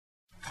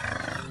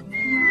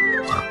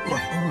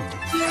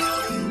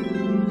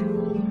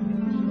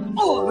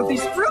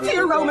These fruity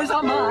aromas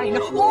are mine.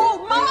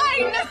 All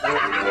mine!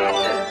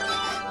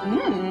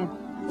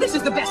 This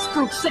is the best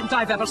fruit scent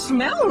I've ever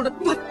smelled,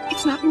 but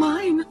it's not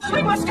mine.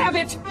 I must have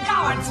it.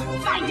 Guards,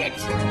 find it.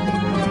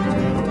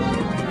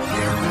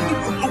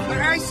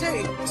 I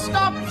say,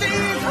 stop thief!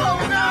 Oh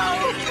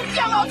no!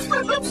 Kellogg's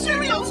Froot Loop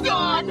cereal's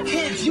gone.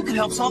 Kids, you can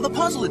help solve the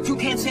puzzle at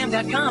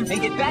FruitCanSam.com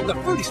and get back the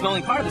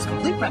fruity-smelling part of this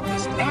complete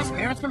breakfast. Ask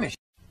parents' permission.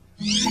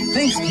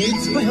 Thanks,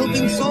 kids, for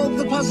helping solve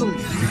the puzzle.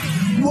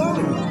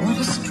 Whoa, what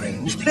a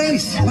strange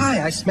place.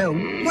 Why, I smell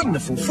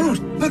wonderful fruit.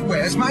 But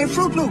where's my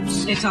Froot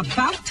Loops? It's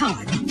about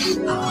time.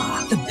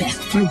 Ah, the best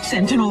fruit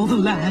scent in all the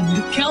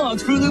land.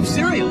 Kellogg's Froot Loop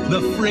cereal,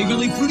 the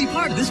fragrantly fruity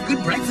part of this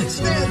good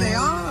breakfast. There they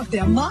are.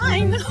 They're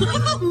mine.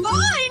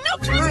 Mine!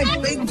 I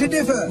beg to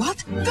differ.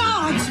 What?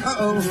 Guards!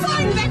 Uh-oh.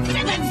 Find that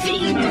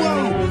limousine!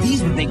 Whoa,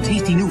 These would make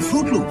tasty new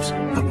Froot Loops.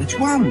 but which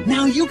one?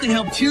 Now you can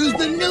help choose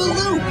the new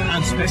loop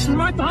on special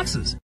marked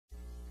boxes.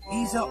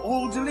 These are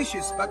all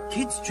delicious, but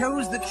kids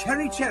chose the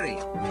cherry.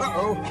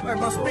 Uh-oh, I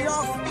must be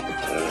off.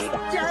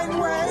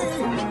 Gangway!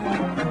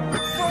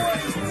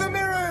 Boys, the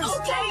mirrors!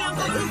 Okay, I'm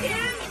looking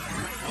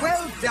in.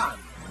 Well done.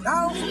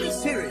 Now for the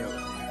cereal.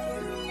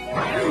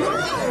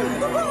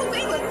 Whoa,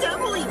 they look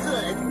doubly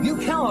good. New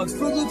Kellogg's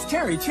Froot Loops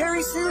Cherry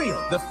cereal,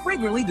 the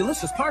fragrantly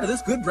delicious part of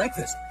this good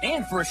breakfast.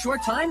 And for a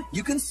short time,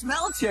 you can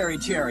smell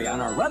cherry on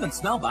our Rub and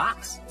Smell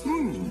box.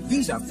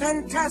 These are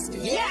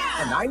fantastic. Yeah.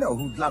 And I know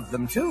who'd love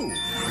them too.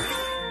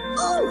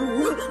 Oh,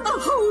 a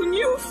whole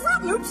new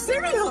Froot Loop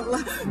cereal.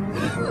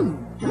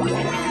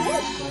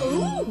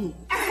 Ooh,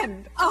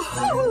 and a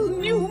whole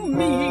new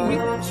me.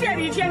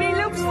 Cherry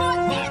Loops for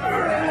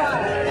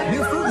everyone.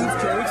 New Froot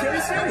Loops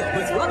Cherry cereal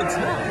with Rub and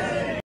Smell.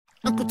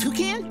 Uncle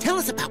Toucan, tell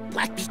us about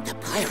Blackbeak the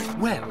pirate.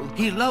 Well,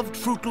 he loved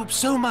Froot Loops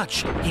so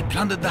much, he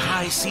plundered the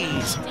high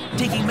seas,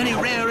 taking many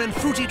rare and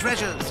fruity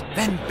treasures,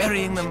 then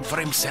burying them for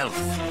himself.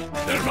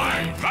 They're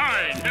mine!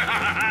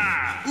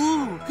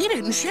 Ooh, he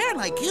didn't share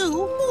like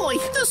you. Boy,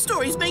 the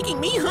story's making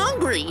me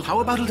hungry. How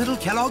about a little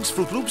Kellogg's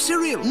Froot Loop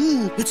cereal?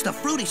 It's the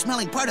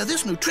fruity-smelling part of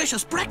this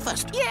nutritious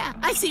breakfast. Yeah,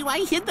 I see why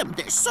he hid them.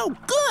 They're so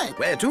good.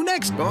 Where to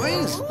next,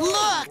 boys?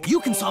 Look! You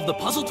can solve the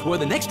puzzle to where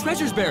the next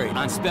treasure's buried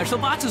on special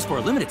boxes for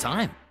a limited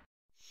time.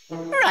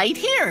 Right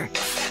here.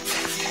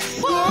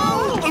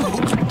 Whoa!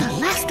 The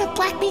last of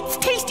Blackbeak's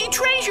tasty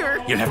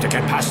treasure. You'll have to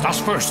get past us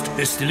first.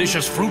 This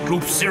delicious Froot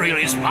Loop cereal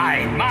is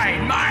mine!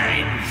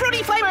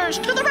 Fruity flavors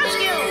to the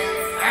rescue!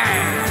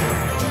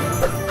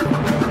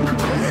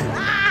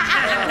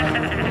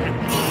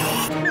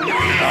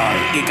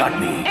 He got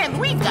me. And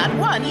we've got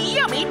one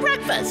yummy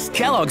breakfast.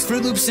 Kellogg's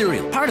Froot Loop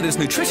cereal, part of this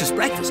nutritious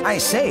breakfast. I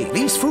say,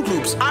 these Froot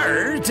Loops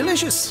are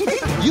delicious.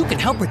 You can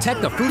help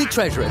protect the fruity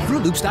treasure at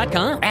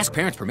FrootLoops.com. Ask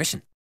parents'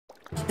 permission.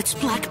 It's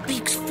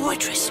Blackbeak's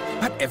fortress.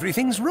 But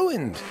everything's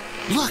ruined.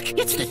 Look,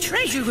 it's the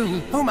treasure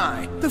room. Oh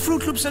my, the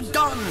Froot Loops are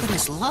gone. But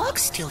his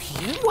log's still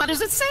here. What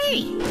does it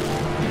say?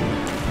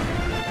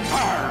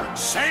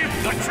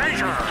 Save the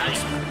treasure!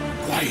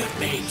 Quiet,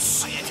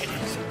 mates.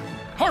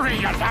 Hurry,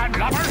 you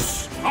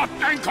landlubbers! Up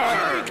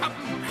anchor!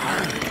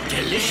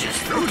 Delicious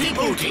fruity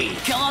booty!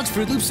 Kellogg's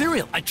Froot Loop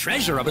cereal, a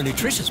treasure of a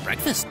nutritious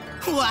breakfast.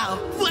 Wow,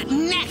 what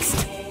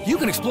next? You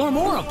can explore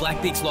more of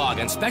Blackbeak's log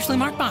on specially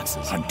marked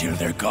boxes. Until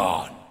they're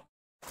gone.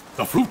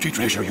 The fruity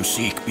treasure you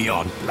seek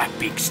beyond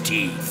Blackbeak's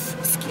teeth.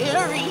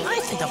 Scary. I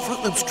think the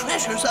Froot Loops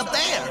treasure's up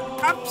there.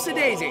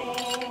 Upsy-daisy.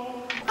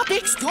 A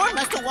big storm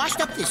must have washed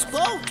up this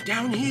boat.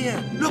 Down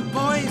here. Look,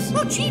 boys.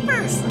 Oh,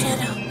 jeepers.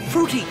 Ditto.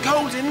 Fruity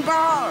golden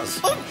bars.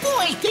 Oh,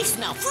 boy, they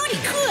smell fruity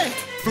good.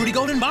 Fruity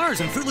Golden Bars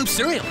and Froot Loop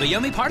cereal, the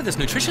yummy part of this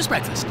nutritious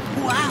breakfast.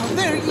 Wow,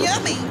 they're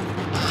yummy.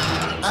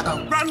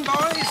 Uh-oh. Run,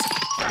 boys.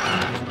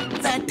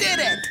 That did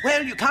it.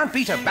 Well, you can't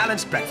beat a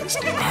balanced breakfast.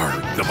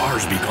 The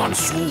bars be gone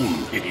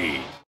soon.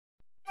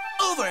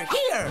 Over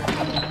here.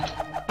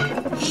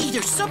 Hey,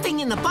 there's something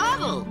in the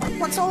bottle.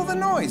 What's all the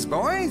noise,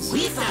 boys?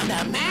 We found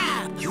a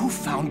map. You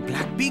found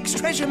Blackbeak's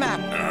treasure map.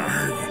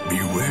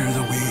 Beware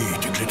the way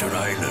to Glitter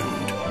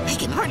Island. I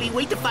can hardly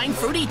wait to find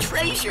fruity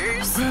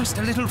treasures. First,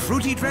 a little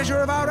fruity treasure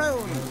of our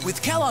own.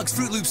 With Kellogg's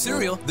Froot Loop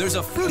cereal, there's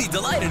a fruity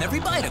delight in every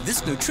bite of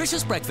this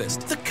nutritious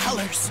breakfast. The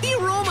colors, the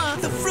aroma,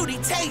 the fruity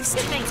taste.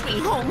 It makes me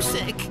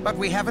homesick. But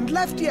we haven't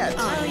left yet.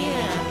 Oh,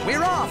 yeah.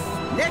 We're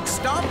off. Next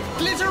stop,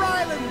 Glitter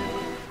Island.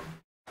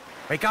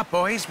 Wake up,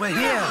 boys. We're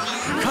here.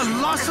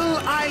 Colossal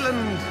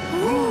Island.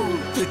 Ooh,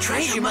 the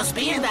treasure must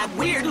be in that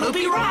weird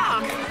loopy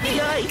rock.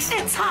 Yikes,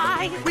 it's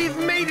high. We've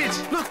made it.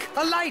 Look,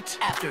 a light.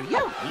 After you.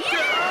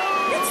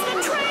 Yeah, it's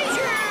the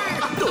treasure.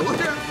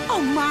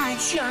 Oh, my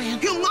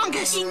giant,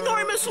 humongous,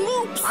 enormous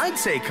loops. I'd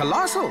say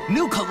colossal.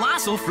 New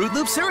Colossal Froot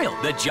Loop cereal,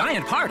 the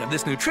giant part of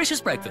this nutritious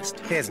breakfast.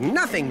 There's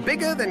nothing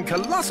bigger than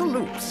colossal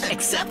loops.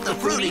 Except the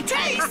fruity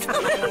taste.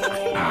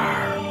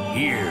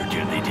 Here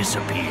till they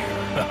disappear.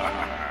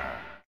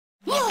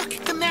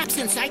 Look, the map's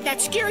inside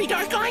that scary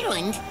dark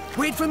island.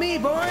 Wait for me,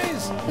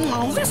 boys.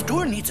 Oh, this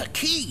door needs a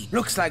key.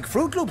 Looks like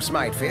Froot Loops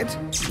might fit.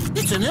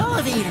 It's an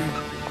elevator.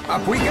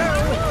 Up we go.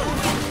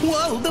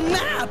 Whoa, the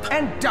map.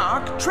 And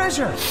dark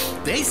treasure.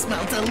 They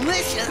smell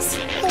delicious.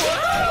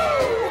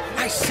 Whoa!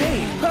 I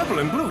say, purple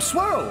and blue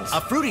swirls.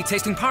 A fruity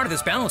tasting part of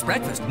this balanced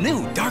breakfast.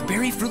 New dark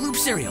berry Froot Loop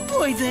cereal.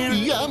 Boy, they're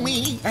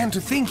yummy. And to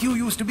think you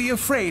used to be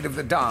afraid of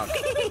the dark.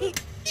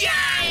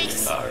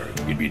 Yikes!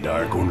 It'd be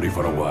dark only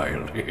for a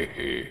while.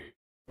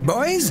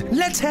 Boys,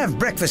 let's have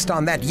breakfast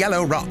on that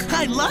yellow rock.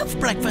 I love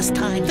breakfast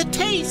time. The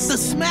taste, the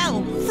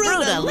smell,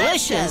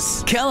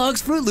 Fruit-alicious.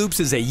 Kellogg's Froot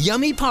Loops is a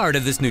yummy part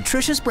of this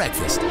nutritious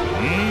breakfast.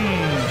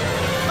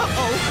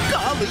 Uh-oh,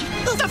 golly,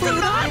 the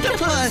fruit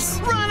octopus!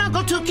 Run,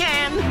 Uncle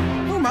Toucan!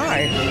 Oh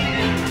my.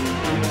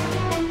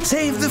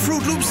 Save the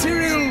Froot Loop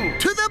cereal.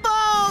 To the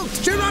boat!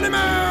 Geronimo!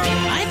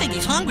 I think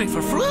he's hungry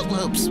for Fruit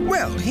Loops.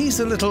 Well,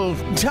 he's a little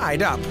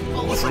tied up.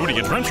 The fruity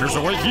adventures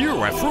await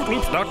you at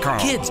FrootLoops.com.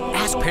 Kids,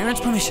 ask parents'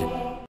 permission.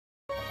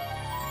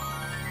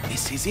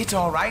 This is it,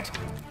 all right.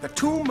 The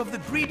tomb of the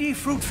greedy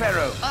fruit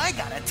pharaoh. I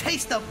got a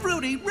taste of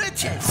fruity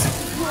riches.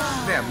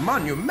 They're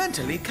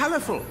monumentally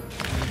colorful.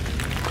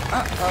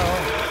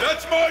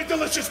 That's my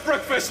delicious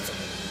breakfast!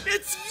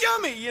 It's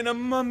yummy in a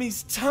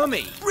mummy's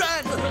tummy.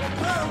 Run!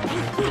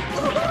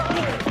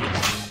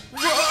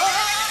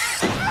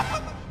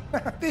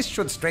 This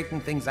should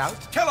straighten things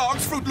out.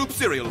 Kellogg's Froot Loop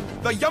cereal,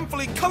 the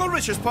yumfully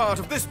coloricious part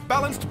of this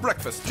balanced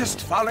breakfast.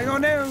 Just follow your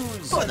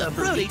nose. For the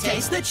fruity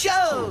taste that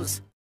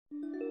shows.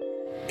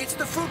 It's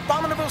the Fruit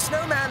Abominable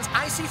Snowman's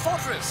icy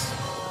fortress.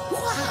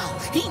 Wow,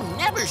 he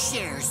never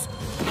shares.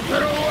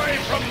 Get away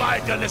from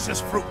my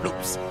delicious Froot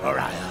Loops, or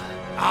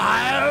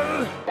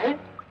I'll...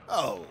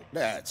 Oh,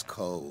 that's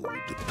cold.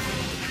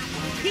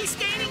 He's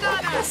gaining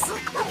on us.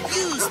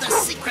 Use the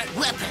secret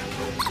weapon.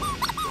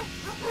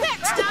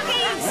 Next,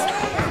 doggies.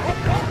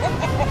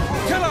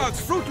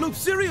 Kellogg's Froot Loop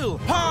cereal,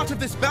 part of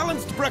this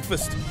balanced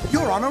breakfast.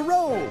 You're on a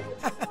roll.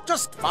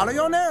 Just follow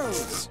your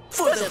nose.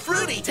 For the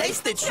fruity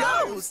taste that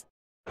shows.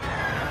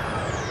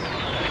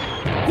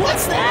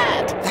 What's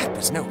that? That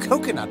was no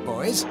coconut,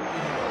 boys.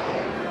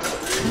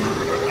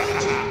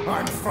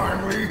 I'm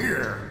finally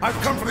here. I've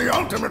come for the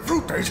ultimate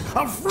fruit taste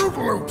of Froot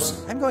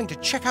Loops. I'm going to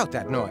check out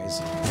that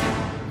noise.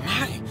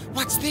 My,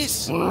 what's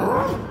this?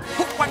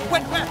 What?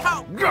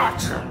 How?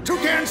 Gotcha!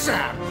 Toucan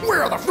Sam,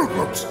 where are the Froot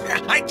Loops?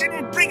 I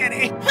didn't bring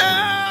any.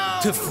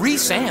 To free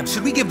Sam,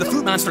 should we give the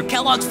Fruit Monster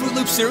Kellogg's Froot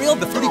Loop cereal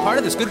the fruity part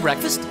of this good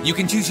breakfast? You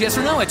can choose yes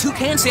or no at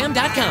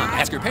toucansam.com.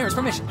 Ask your parents'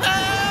 permission.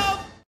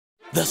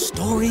 The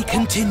story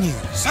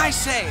continues. I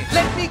say,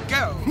 let me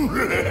go.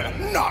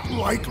 Not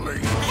likely.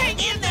 Hang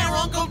in there,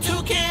 Uncle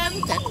Toucan.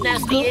 That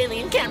nasty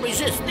alien can't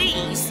resist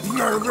these.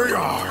 There they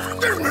are.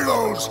 Give me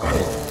those.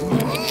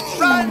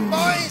 Run,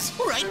 boys.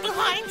 Right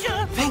behind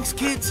you. Thanks,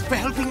 kids, for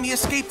helping me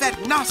escape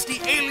that nasty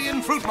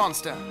alien fruit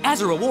monster.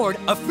 As a reward,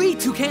 a free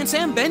Toucan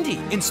Sam Bendy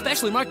in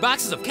specially marked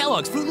boxes of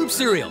Kellogg's Froot Loop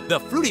cereal, the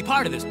fruity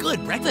part of this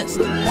good breakfast.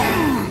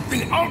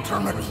 The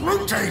ultimate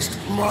fruit taste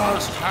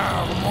must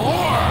have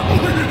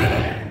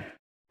more.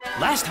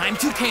 Last time,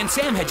 Toucan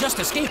Sam had just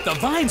escaped the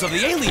vines of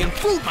the alien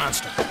fruit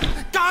monster.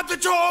 Guard the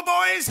door,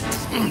 boys.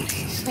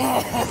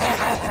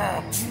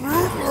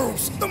 Froot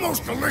Loops, the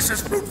most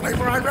delicious fruit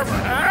flavor I've ever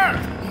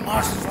had.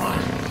 Must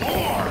find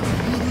more.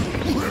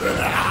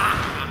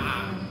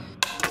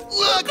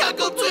 Look,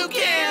 Uncle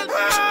Toucan.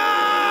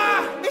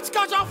 It's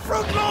got our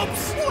Froot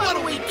Loops. What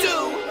do we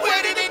do?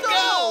 Where did it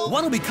go?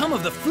 What will become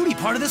of the fruity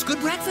part of this good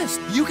breakfast?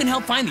 You can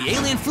help find the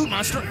alien fruit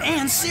monster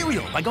and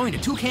cereal by going to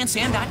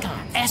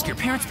toucansam.com. Ask your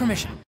parents'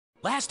 permission.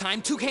 Last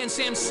time, Toucan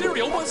Sam's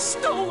cereal was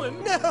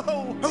stolen.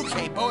 No.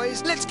 Okay,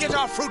 boys, let's get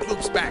our Froot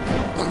Loops back.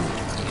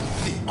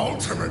 The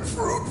ultimate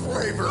fruit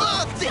flavor.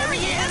 Look, there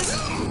he is.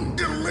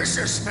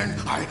 Delicious, and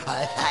I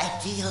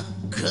feel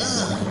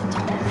good.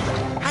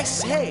 I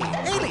say,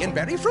 alien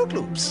berry Froot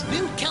Loops.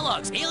 New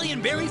Kellogg's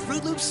Alien Berry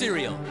Froot Loop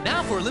cereal.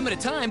 Now, for a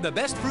limited time, the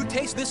best fruit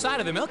taste this side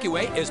of the Milky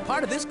Way is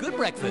part of this good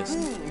breakfast.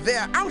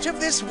 They're out of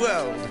this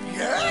world.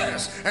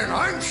 Yes, and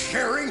I'm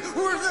sharing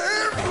with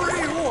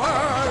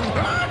everyone.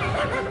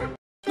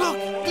 Look,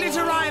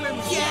 Glitter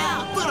Island.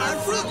 Yeah, but our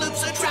Froot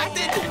Loops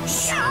attracted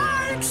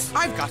sharks.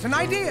 I've got an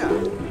idea.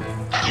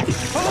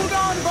 Hold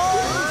on,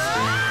 boys.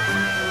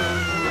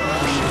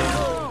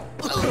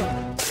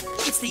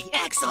 It's the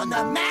X on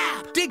the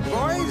map. Dig,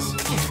 boys.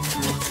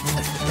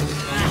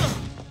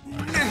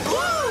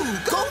 Ooh,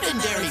 Golden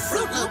Berry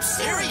Froot Loop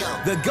cereal.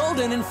 The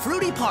golden and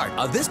fruity part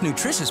of this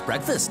nutritious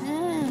breakfast.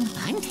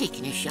 I'm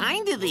taking a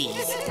shine to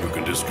these. You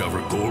can discover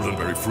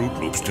Goldenberry Froot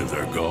Loops till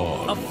they're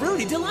gone. A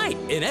fruity delight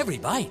in every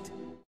bite.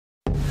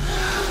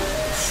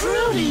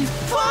 Fruity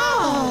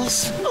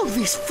balls! Oh,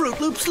 these Froot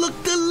Loops look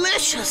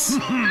delicious.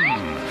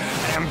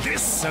 And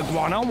this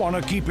iguana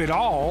wanna keep it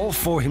all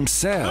for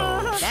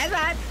himself. That's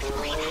right.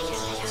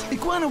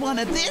 Iguana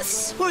wanted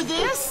this, or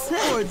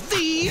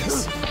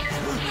these.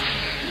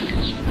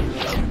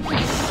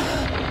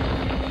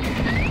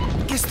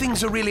 Guess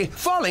things are really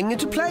falling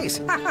into place.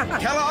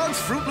 Kellogg's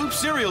Froot Loop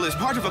cereal is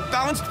part of a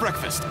balanced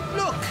breakfast.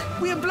 Look,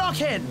 we're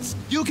blockheads.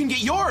 You can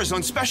get yours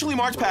on specially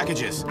marked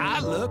packages. I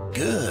look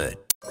good.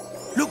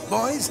 Look,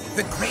 boys,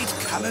 the great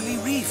colorly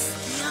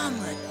reef.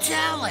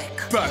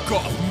 Yum-a-jellic. Back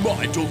off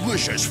my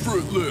delicious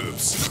Froot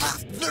Loops.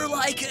 They're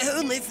like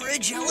only for a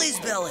jelly's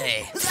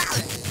belly.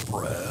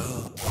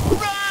 Bro.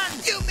 Run!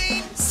 You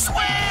mean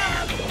swim!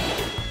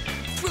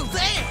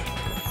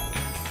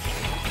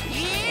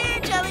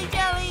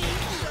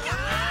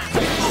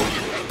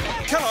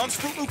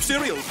 Froot Loop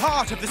cereal,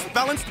 part of this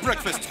balanced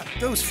breakfast.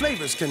 Those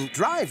flavors can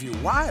drive you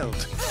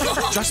wild.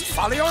 Just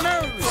follow your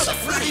nose. For the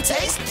fruity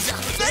taste,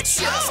 that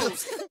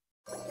shows.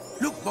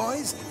 Look,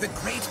 boys, the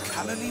great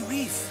Colorly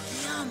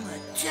Reef. Yum,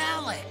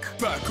 metallic.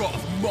 Back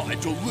off my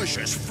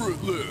delicious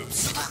Froot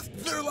Loops.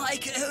 They're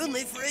like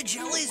only for a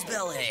jelly's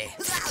belly.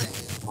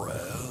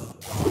 Bro.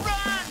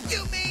 Run,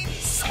 you mean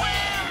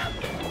swim!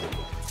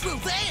 Through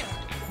there.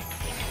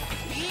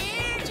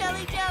 Here,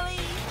 jelly.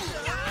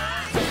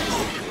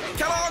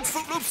 Kellogg's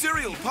Froot Loop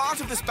cereal,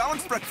 part of this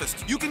balanced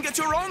breakfast. You can get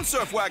your own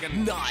surf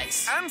wagon.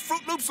 Nice. And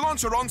Froot Loops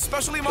launcher on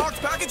specially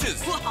marked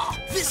packages. Wow,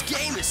 this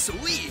game is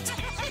sweet.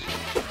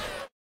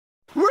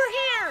 We're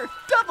here!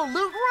 Double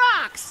Loot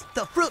rocks!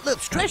 The Froot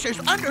Loops treasure's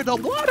under the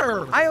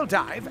water! I'll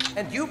dive,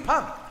 and you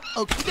pump.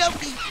 Okie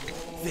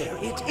dokie. There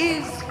it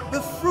is,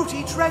 the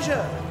fruity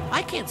treasure.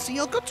 I can't see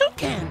Uncle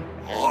Toucan.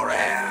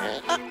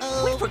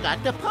 Uh-oh. We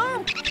forgot to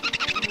pump.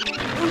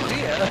 Oh,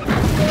 dear.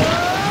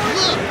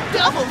 Look,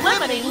 double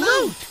lemony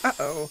loot!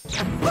 Uh-oh.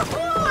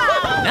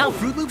 Now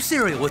Froot Loop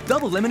cereal with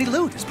double lemony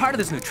loot is part of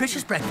this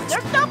nutritious breakfast.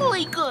 They're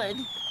doubly good.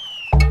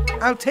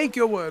 I'll take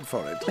your word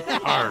for it.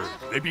 Arr,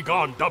 they be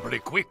gone doubly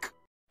quick.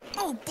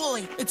 Oh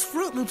boy, it's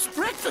Froot Loops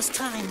breakfast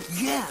time.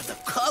 Yeah, the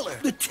color,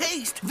 the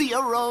taste, the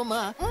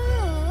aroma.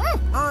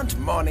 Aren't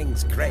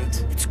mornings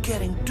great? It's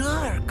getting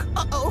dark.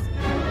 Uh-oh.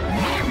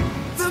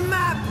 The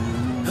map!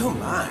 Oh,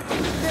 my.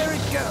 There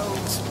it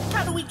goes.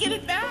 How do we get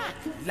it back?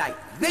 Like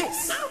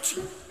this.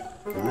 Ouchie.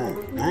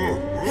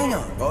 Hang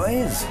on,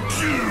 boys.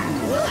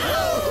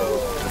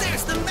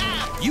 There's the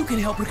map. You can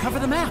help recover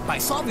the map by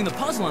solving the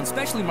puzzle on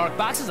specially marked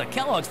boxes of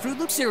Kellogg's Froot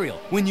Loop cereal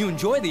when you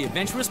enjoy the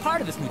adventurous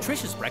part of this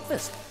nutritious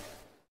breakfast.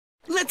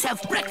 Let's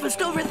have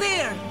breakfast over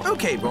there.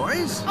 Okay,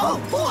 boys. Oh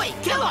boy,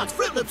 Kellogg's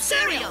Froot Loop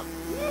cereal.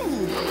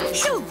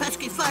 Shoo,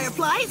 pesky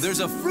fireflies.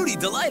 There's a fruity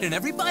delight in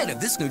every bite of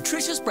this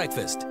nutritious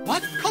breakfast.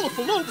 What?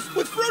 Colorful loops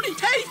with fruity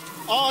taste?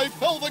 I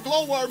feel the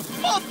glowworms.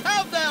 Must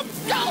have them.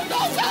 Go!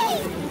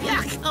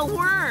 Yuck, a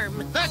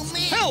worm. That's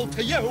hell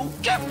to you.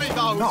 Give me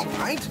those. All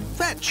right,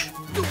 fetch.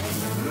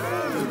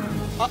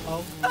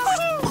 Uh-oh.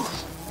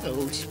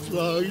 Those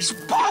flies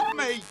bug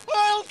me.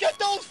 I'll get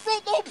those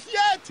Froot Loops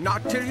yet.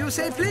 Not till you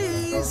say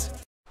please.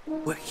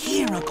 We're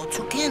here, Uncle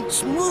Toucan.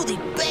 Smoothie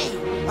Bay.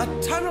 A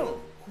tunnel.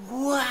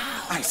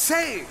 Wow. I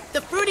say.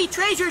 The fruity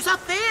treasure's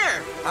up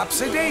there.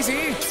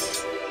 Upsy-daisy.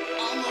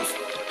 Almost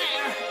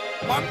there.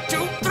 1,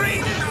 2,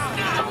 3.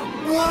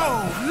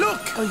 Whoa,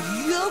 look. A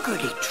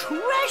yogurty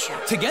treasure.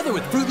 Together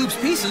with Froot Loops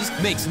pieces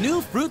makes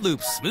new Froot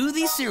Loops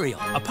smoothie cereal,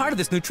 a part of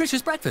this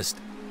nutritious breakfast.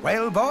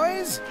 Well,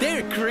 boys,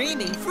 They're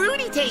creamy,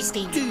 fruity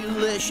tasting.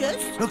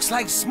 Delicious. looks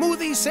like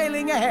smoothie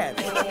sailing ahead.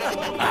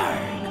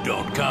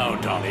 Don't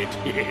count on it.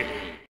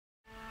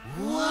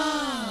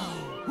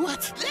 Whoa.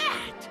 What's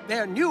that?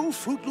 They're new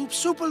Froot Loop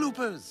Super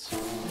Loopers.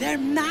 They're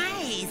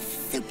nice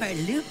super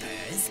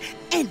loopers,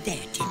 and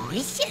they're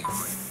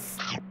delicious.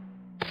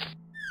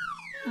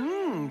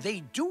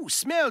 They do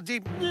smell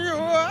deep.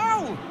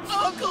 Oh,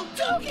 Uncle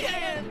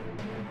Toucan!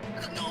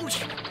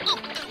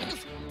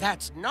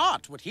 that's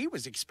not what he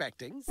was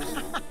expecting.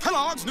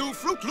 Kellogg's new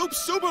Froot Loop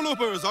Super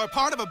Loopers are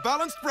part of a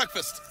balanced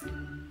breakfast.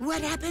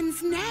 What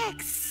happens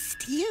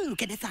next? You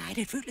can decide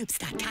at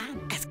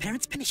FrootLoops.com. Ask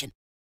parents' permission.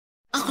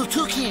 Uncle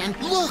Toucan,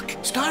 look!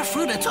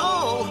 Starfruit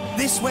Atoll!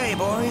 This way,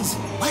 boys.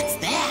 What's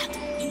that?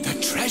 The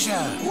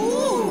treasure.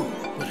 Ooh!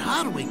 But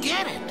how do we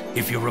get it?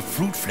 If you're a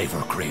fruit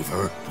flavor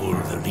craver, pull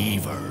the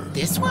lever.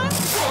 This one?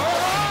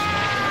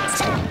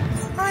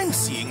 I'm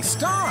seeing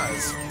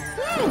stars.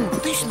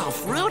 They smell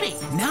fruity.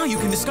 Now you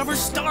can discover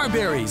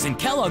starberries in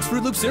Kellogg's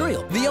Froot Loop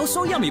cereal, the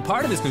oh-so-yummy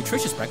part of this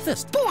nutritious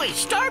breakfast. Boy,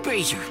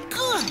 starberries are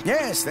good.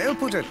 Yes, they'll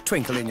put a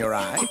twinkle in your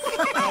eye.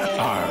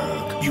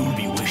 Arg, you'll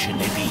be wishing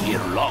they'd be here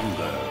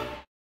longer.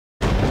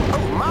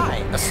 Oh my,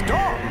 a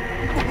storm.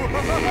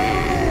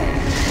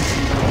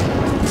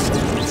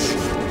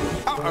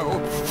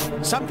 Uh-oh,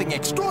 something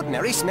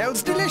extraordinary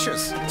smells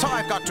delicious. So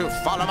I've got to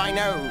follow my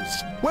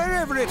nose.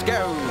 Wherever it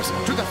goes,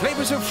 to the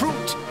flavors of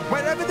fruit,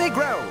 wherever they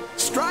grow.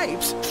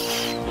 Stripes?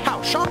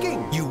 How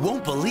shocking. You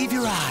won't believe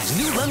your eyes.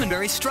 New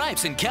Lemonberry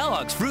Stripes in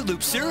Kellogg's Froot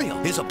Loop cereal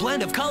is a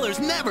blend of colors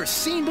never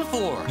seen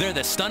before. They're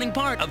the stunning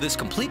part of this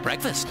complete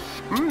breakfast.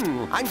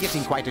 I'm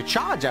getting quite a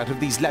charge out of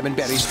these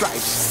lemonberry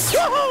stripes.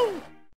 Woohoo!